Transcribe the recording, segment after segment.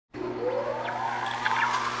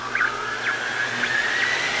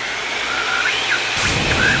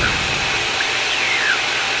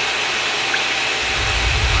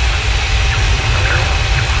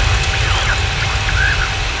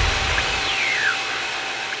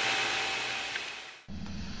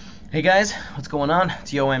Hey guys, what's going on?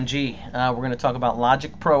 It's YoMG. We're going to talk about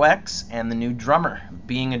Logic Pro X and the new drummer.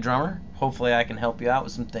 Being a drummer, hopefully I can help you out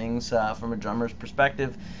with some things from a drummer's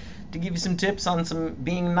perspective to give you some tips on some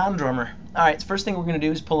being a non-drummer. Alright, so first thing we're going to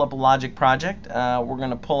do is pull up a Logic project. We're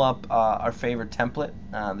going to pull up our favorite template,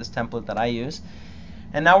 this template that I use.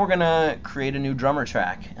 And now we're going to create a new drummer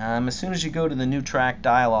track. As soon as you go to the new track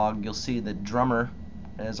dialog, you'll see the drummer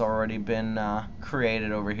has already been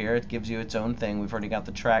created over here. It gives you its own thing. We've already got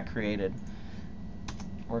the track created.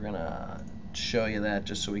 We're gonna show you that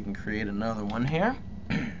just so we can create another one here.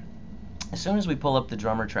 As soon as we pull up the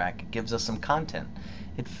drummer track, it gives us some content.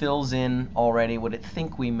 It fills in already what it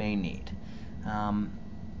think we may need. We're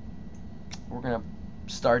gonna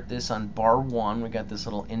start this on bar 1. We got this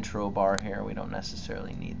little intro bar here. We don't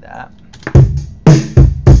necessarily need that.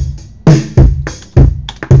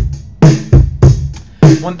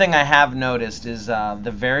 One thing I have noticed is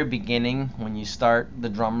the very beginning, when you start the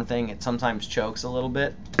drummer thing, it sometimes chokes a little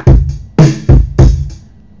bit.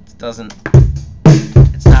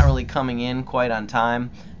 It's not really coming in quite on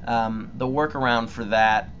time. The workaround for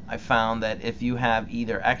that, I found that if you have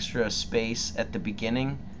either extra space at the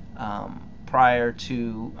beginning prior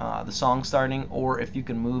to the song starting, or if you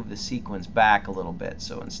can move the sequence back a little bit.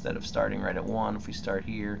 So instead of starting right at 1, if we start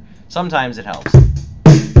here, sometimes it helps.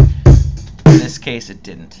 In this case it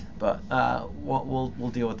didn't, but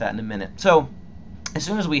we'll deal with that in a minute. So as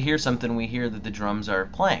soon as we hear something, we hear that the drums are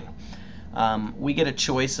playing. We get a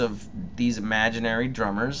choice of these imaginary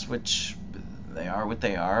drummers, which they are what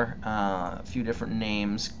they are. A few different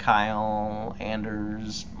names: Kyle,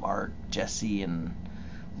 Anders, Mark, Jesse, and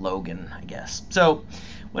Logan, I guess. So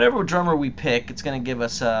whatever drummer we pick, it's going to give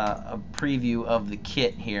us a preview of the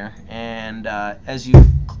kit here, and as you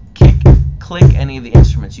click any of the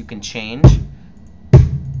instruments, you can change.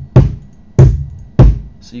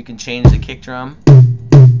 So you can change the kick drum.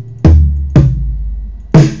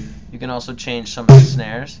 You can also change some of the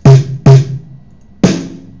snares.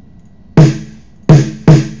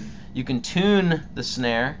 You can tune the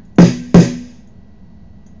snare,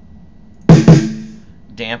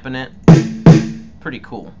 dampen it. Pretty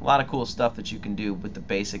cool. A lot of cool stuff that you can do with the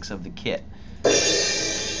basics of the kit.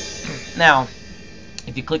 Now,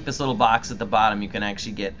 if you click this little box at the bottom, you can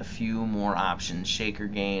actually get a few more options: shaker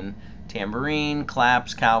gain, tambourine,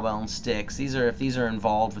 claps, cowbell, and sticks. If these are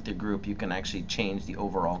involved with your group, you can actually change the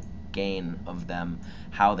overall gain of them,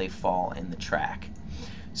 how they fall in the track.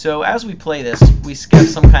 So as we play this, we skip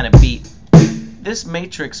some kind of beat. This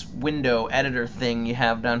matrix window editor thing you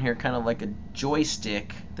have down here, kind of like a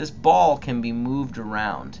joystick, this ball can be moved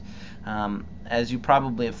around. As you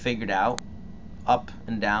probably have figured out, up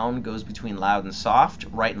and down goes between loud and soft,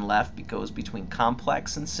 right and left goes between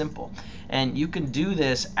complex and simple. And you can do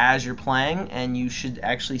this as you're playing, and you should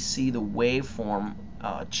actually see the waveform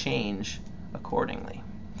change accordingly.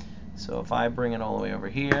 So if I bring it all the way over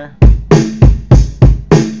here,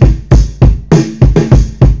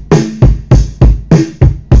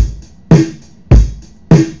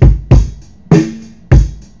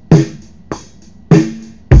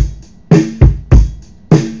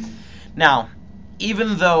 now,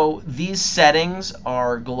 even though these settings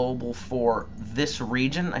are global for this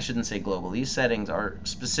region, I shouldn't say global, these settings are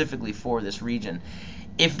specifically for this region.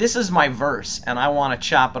 If this is my verse and I want to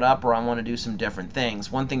chop it up, or I want to do some different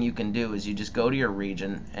things, one thing you can do is you just go to your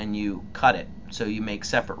region and you cut it, so you make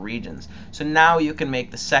separate regions. So now you can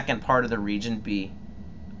make the second part of the region be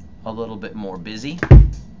a little bit more busy.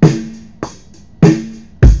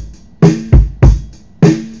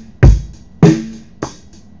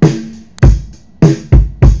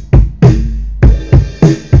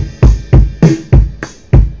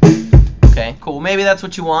 Cool. Maybe that's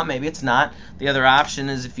what you want, maybe it's not. The other option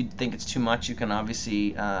is, if you think it's too much, you can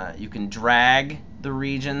obviously you can drag the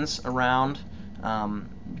regions around.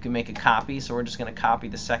 You can make a copy, so we're just going to copy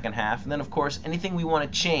the second half. And then, of course, anything we want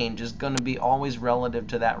to change is going to be always relative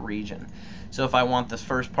to that region. So if I want this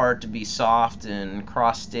first part to be soft and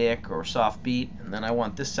cross stick or soft beat, and then I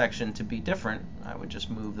want this section to be different, I would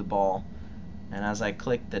just move the ball. And as I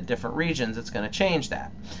click the different regions, it's going to change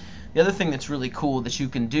that. The other thing that's really cool that you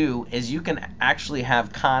can do is you can actually have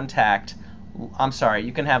you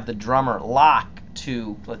can have the drummer lock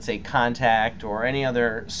to, let's say, Kontakt or any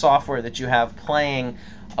other software that you have playing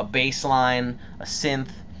a bass line, a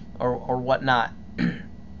synth, or whatnot.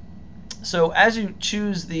 So as you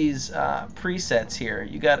choose these presets here,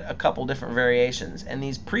 you got a couple different variations, and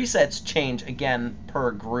these presets change again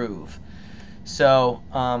per groove. So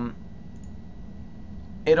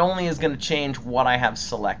it only is going to change what I have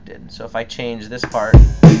selected. So if I change this part,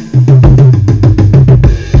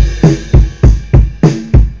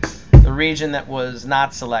 the region that was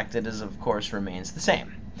not selected is, of course, remains the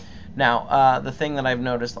same. Now, the thing that I've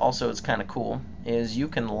noticed also is kind of cool is you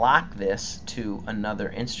can lock this to another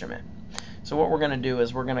instrument. So what we're going to do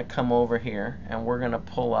is we're going to come over here and we're going to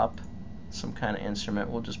pull up some kind of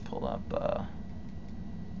instrument. We'll just pull up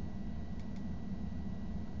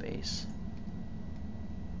bass.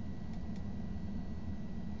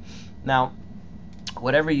 Now,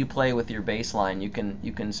 whatever you play with your bass line, you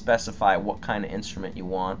can specify what kind of instrument you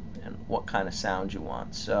want and what kind of sound you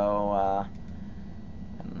want. So I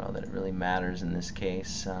don't know that it really matters in this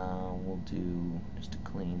case. We'll do just a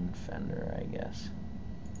clean Fender, I guess.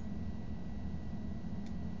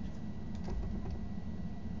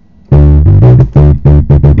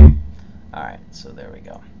 Alright, so there we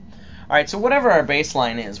go. Alright, so whatever our bass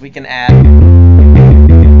line is, we can add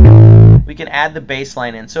the bass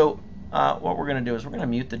line in. So what we're going to do is we're going to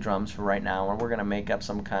mute the drums for right now, and we're going to make up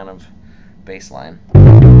some kind of bass line.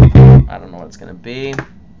 I don't know what it's going to be.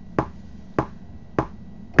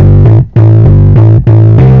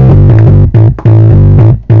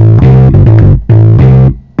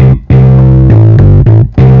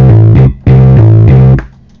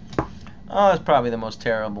 Oh, it's probably the most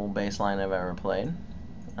terrible bass line I've ever played,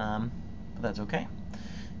 but that's okay.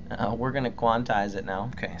 We're going to quantize it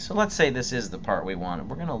now. Okay, so let's say this is the part we wanted.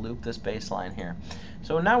 We're going to loop this bass line here.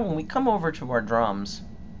 So now when we come over to our drums,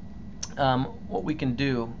 what we can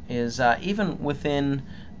do is even within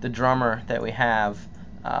the drummer that we have,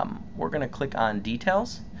 we're going to click on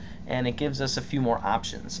details, and it gives us a few more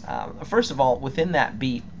options. First of all, within that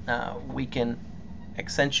beat, we can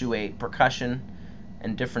accentuate percussion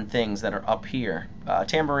and different things that are up here,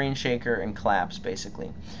 tambourine shaker and claps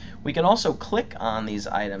basically. We can also click on these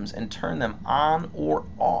items and turn them on or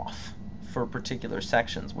off for particular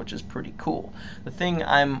sections, which is pretty cool. The thing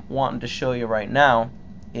I'm wanting to show you right now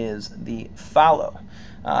is the follow.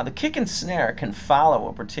 The kick and snare can follow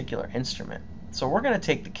a particular instrument. So we're going to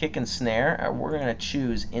take the kick and snare and we're going to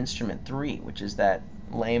choose instrument 3, which is that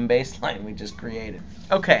lame bass line we just created.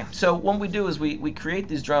 Okay, so what we do is we create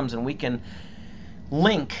these drums and we can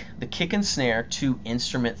link the kick and snare to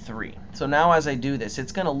instrument 3. So now as I do this,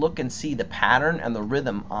 it's going to look and see the pattern and the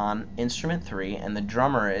rhythm on instrument 3, and the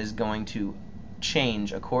drummer is going to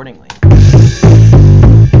change accordingly.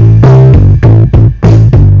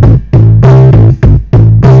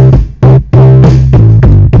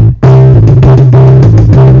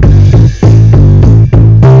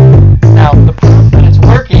 Now, the proof that it's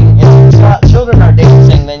working is if children are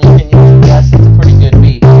dancing, then you can usually guess it's a pretty good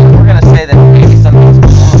beat. We're going to say that maybe something's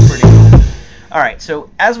pretty cool. Alright, so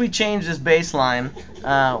as we change this bass line,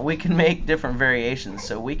 we can make different variations.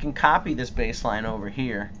 So we can copy this bass line over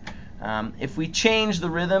here. If we change the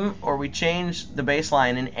rhythm or we change the bass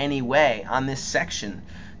line in any way on this section,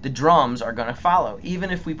 the drums are going to follow. Even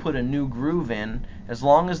if we put a new groove in, as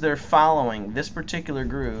long as they're following this particular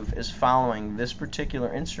groove is following this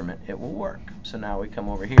particular instrument, it will work. So now we come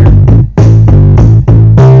over here.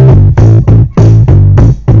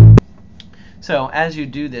 So as you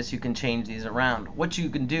do this, you can change these around. What you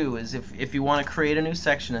can do is if you want to create a new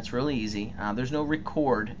section, it's really easy. There's no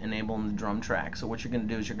record enabled in the drum track. So what you're going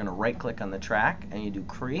to do is you're going to right click on the track and you do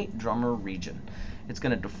create drummer region. It's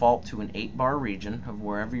going to default to an 8-bar region of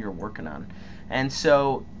wherever you're working on. And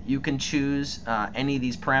so you can choose any of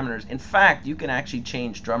these parameters. In fact, you can actually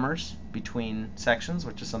change drummers between sections,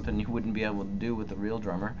 which is something you wouldn't be able to do with a real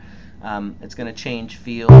drummer. It's going to change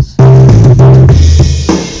feels.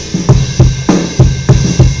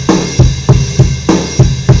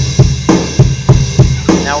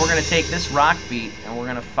 Now we're going to take this rock beat and we're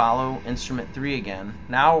going to follow instrument 3 again.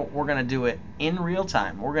 Now we're going to do it in real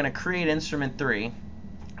time. We're going to create instrument 3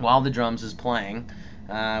 while the drums is playing.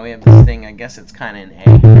 We have this thing, I guess it's kind of in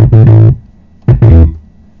A.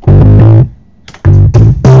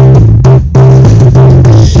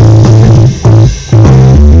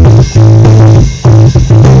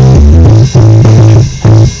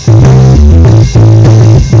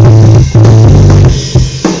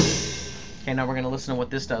 Okay, now we're going to listen to what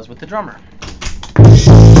this does with the drummer.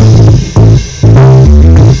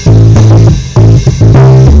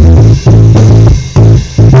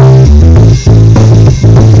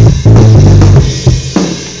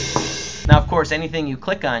 Now, of course, anything you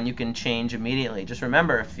click on, you can change immediately. Just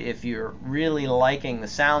remember, if you're really liking the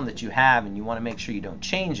sound that you have and you want to make sure you don't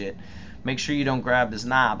change it, make sure you don't grab this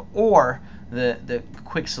knob, or the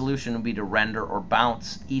quick solution would be to render or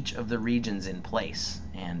bounce each of the regions in place.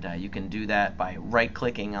 And you can do that by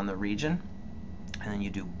right-clicking on the region, and then you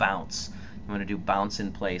do bounce. You want to do bounce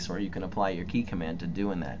in place, or you can apply your key command to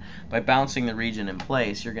doing that. By bouncing the region in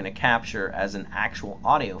place, you're going to capture as an actual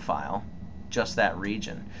audio file just that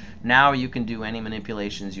region. Now you can do any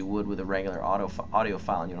manipulations you would with a regular audio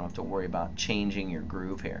file, and you don't have to worry about changing your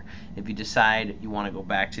groove here. If you decide you want to go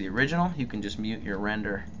back to the original, you can just mute your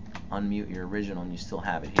render, unmute your original, and you still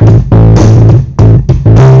have it here.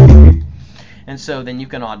 And so then you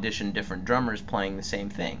can audition different drummers playing the same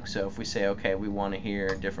thing. So if we say, okay, we want to hear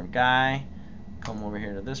a different guy, come over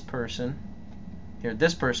here to this person, hear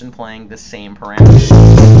this person playing the same parameters.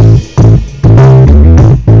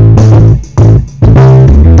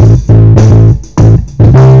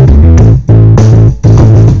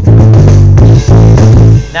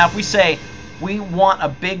 Now if we say we want a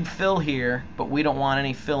big fill here, but we don't want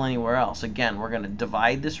any fill anywhere else, again, we're going to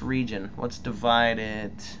divide this region. Let's divide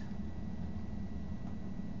it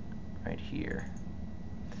right here.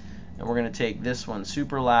 And we're going to take this one,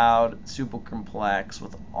 super loud, super complex,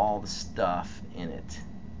 with all the stuff in it.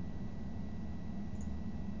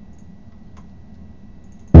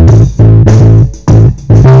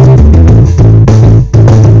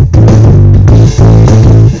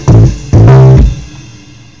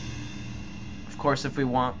 Of course, if we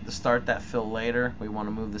want to start that fill later, we want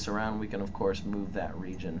to move this around, we can of course move that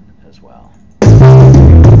region as well.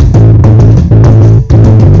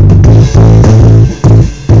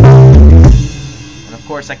 And of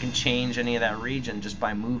course I can change any of that region just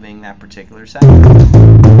by moving that particular section.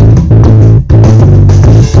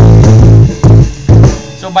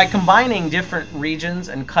 So by combining different regions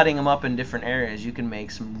and cutting them up in different areas, you can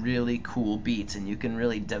make some really cool beats, and you can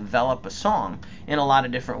really develop a song in a lot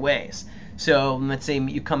of different ways. So let's say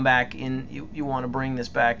you come back in, you want to bring this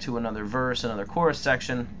back to another verse, another chorus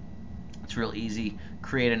section. It's real easy.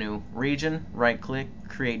 Create a new region, right click,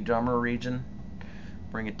 create drummer region,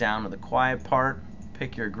 bring it down to the quiet part,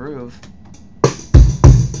 pick your groove.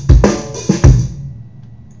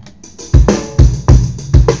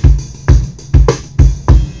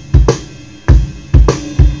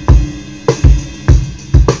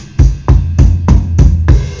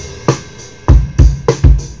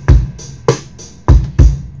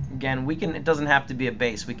 Again, it doesn't have to be a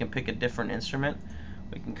bass. We can pick a different instrument.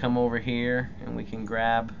 We can come over here and we can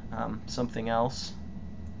grab something else.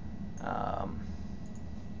 Say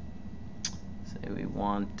we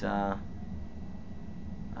want, I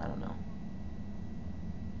don't know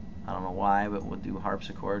why, but we'll do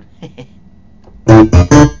harpsichord.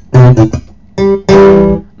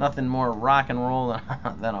 Nothing more rock and roll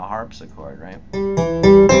than a harpsichord, right?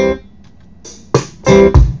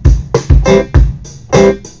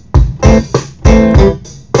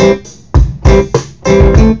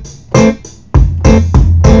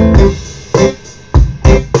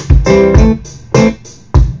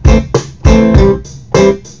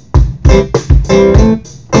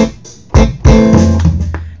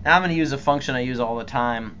 Now I'm going to use a function I use all the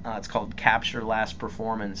time. It's called capture last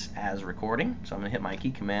performance as recording. So I'm going to hit my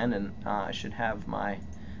key command, and I should have my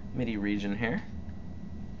MIDI region here.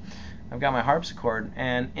 I've got my harpsichord,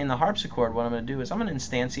 and in the harpsichord what I'm going to do is I'm going to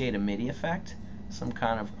instantiate a MIDI effect, some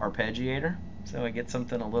kind of arpeggiator, so I get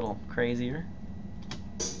something a little crazier.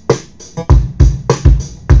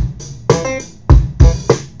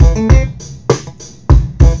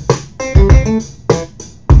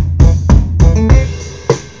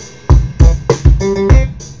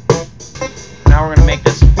 Now we're going to make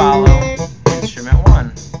this follow instrument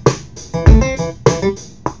 1.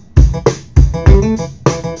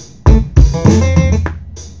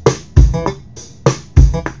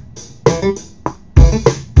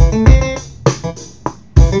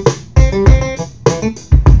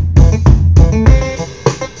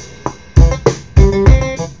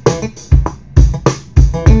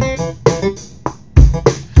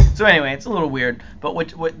 So anyway, it's a little weird, but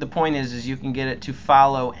what the point is you can get it to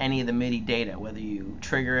follow any of the MIDI data, whether you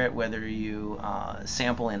trigger it, whether you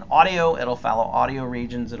sample in audio, it'll follow audio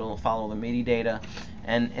regions, it'll follow the MIDI data,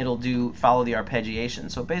 and it'll follow the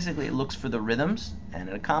arpeggiation. So basically it looks for the rhythms and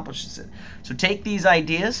it accomplishes it. So take these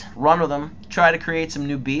ideas, run with them, try to create some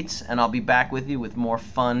new beats, and I'll be back with you with more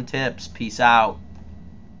fun tips. Peace out.